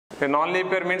The non-leap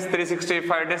year means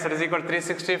 365 days, that is equal to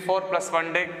 364 plus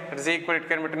 1 day, that is equal, it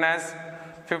can be written as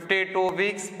 52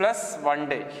 weeks plus 1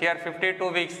 day. Here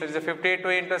 52 weeks, there is a 52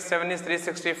 into 7 is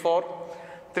 364,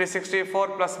 364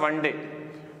 plus 1 day,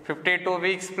 52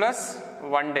 weeks plus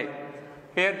 1 day.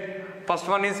 Here first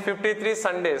one is 53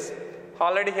 Sundays.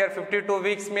 Already here 52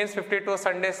 weeks means 52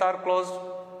 Sundays are closed.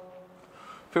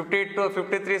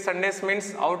 53 Sundays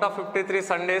means out of 53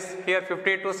 Sundays, here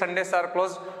 52 Sundays are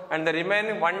closed and the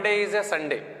remaining 1 day is a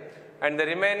Sunday. And the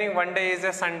remaining 1 day is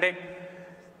a Sunday.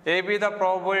 A be the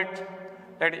probability,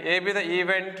 let A be the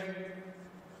event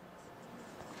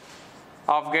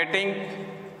of getting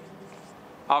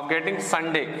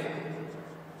Sunday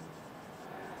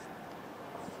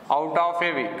out of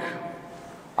a week,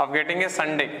 of getting a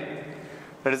Sunday.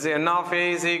 That is N of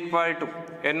A is equal to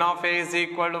N of A is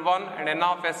equal to 1 and N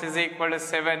of S is equal to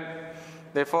 7.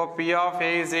 Therefore, P of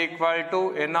A is equal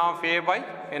to N of A by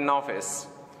N of S.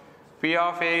 P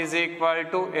of A is equal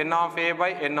to N of A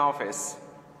by N of S.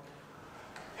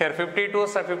 Here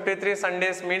 53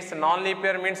 Sundays means non-leap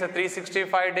year means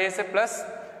 365 days plus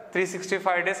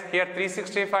 365 days. Here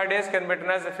 365 days can be written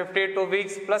as 52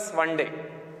 weeks plus 1 day.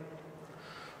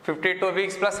 52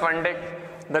 weeks plus 1 day.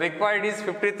 The required is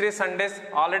 53 Sundays,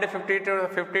 already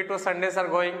 52 Sundays are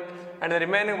going and the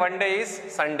remaining 1 day is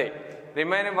Sunday.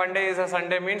 Remaining 1 day is a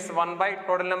Sunday means 1 by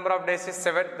total number of days is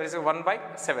 7, there is 1 by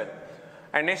 7.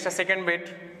 And next the second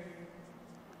bit,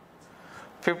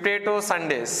 52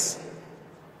 Sundays.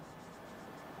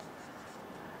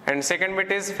 And second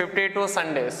bit is 52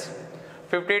 Sundays.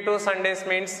 52 Sundays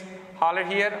means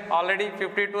already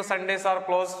 52 Sundays are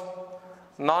closed.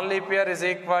 Non-leap year is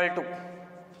equal to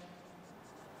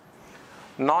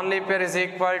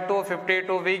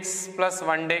 52 weeks plus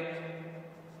 1 day.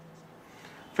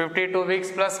 52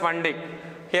 weeks plus 1 day.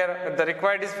 Here the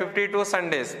required is 52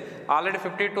 Sundays. Already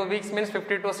 52 weeks means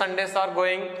 52 Sundays are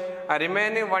going. A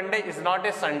remaining 1 day is not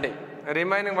a Sunday.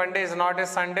 Remaining 1 day is not a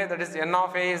Sunday. That is N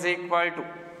of A is equal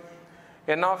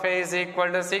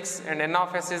to 6 and N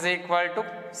of S is equal to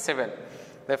 7.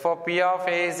 Therefore, P of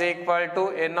A is equal to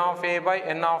N of A by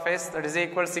N of S, that is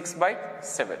equal to 6 by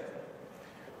 7.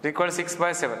 Equal to 6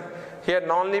 by 7. Here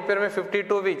non-leap year means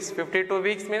 52 weeks. 52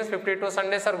 weeks means 52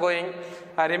 Sundays are going.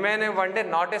 Remaining 1 day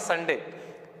not a Sunday.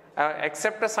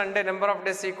 Except a Sunday, number of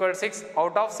days equal to 6.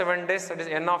 Out of 7 days, that is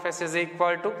N of S is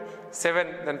equal to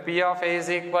 7. Then P of A is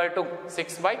equal to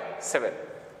 6 by 7.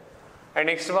 And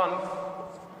next one,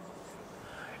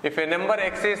 if a number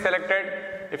x is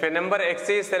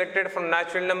selected from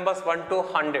natural numbers 1 to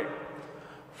 100,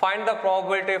 find the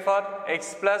probability for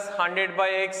x plus 100 by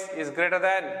x is greater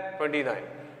than 29.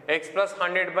 X plus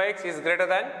 100 by x is greater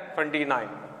than 29.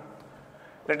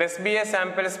 Let S be a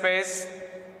sample space.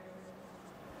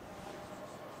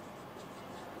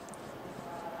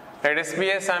 Let S be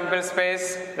a sample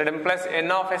space that implies N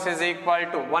of S is equal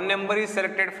to, one number is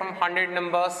selected from 100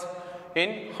 numbers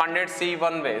in 100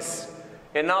 C1 ways.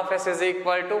 N of S is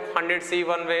equal to 100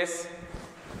 C1 ways.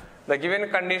 The given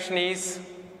condition is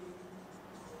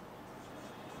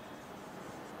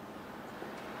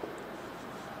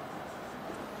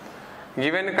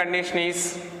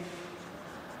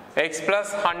x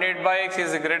plus 100 by x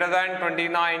is greater than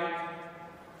 29.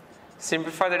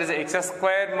 Simplify, that is x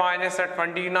square minus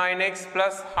 29x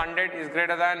plus 100 is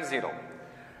greater than 0.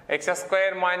 X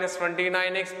square minus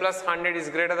 29x plus 100 is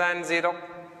greater than 0.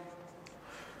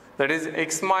 That is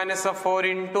x minus 4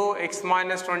 into x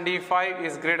minus 25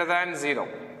 is greater than 0.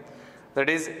 That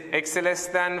is x less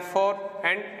than 4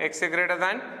 and x greater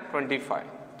than 25.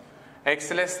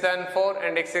 X less than 4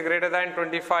 and x greater than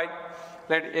 25.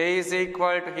 Let A is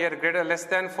equal to, here greater less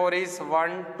than 4 is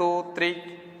 1, 2, 3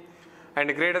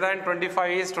 and greater than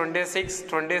 25 is 26,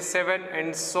 27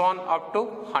 and so on up to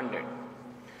 100.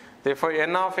 Therefore,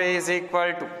 N of A is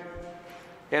equal to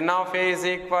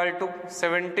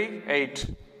 78.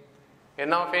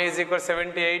 N of A is equal to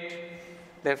 78.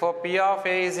 Therefore, P of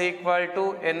A is equal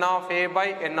to N of A by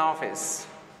N of S.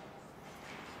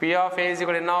 P of A is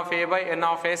equal to N of A by N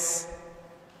of S.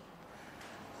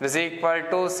 It is equal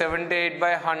to 78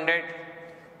 by 100.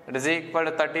 It is equal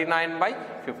to 39 by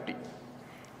 50.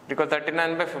 Equal to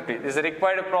 39 by 50. This is the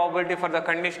required probability for the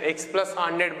condition x plus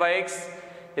 100 by x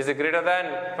is greater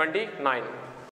than 29.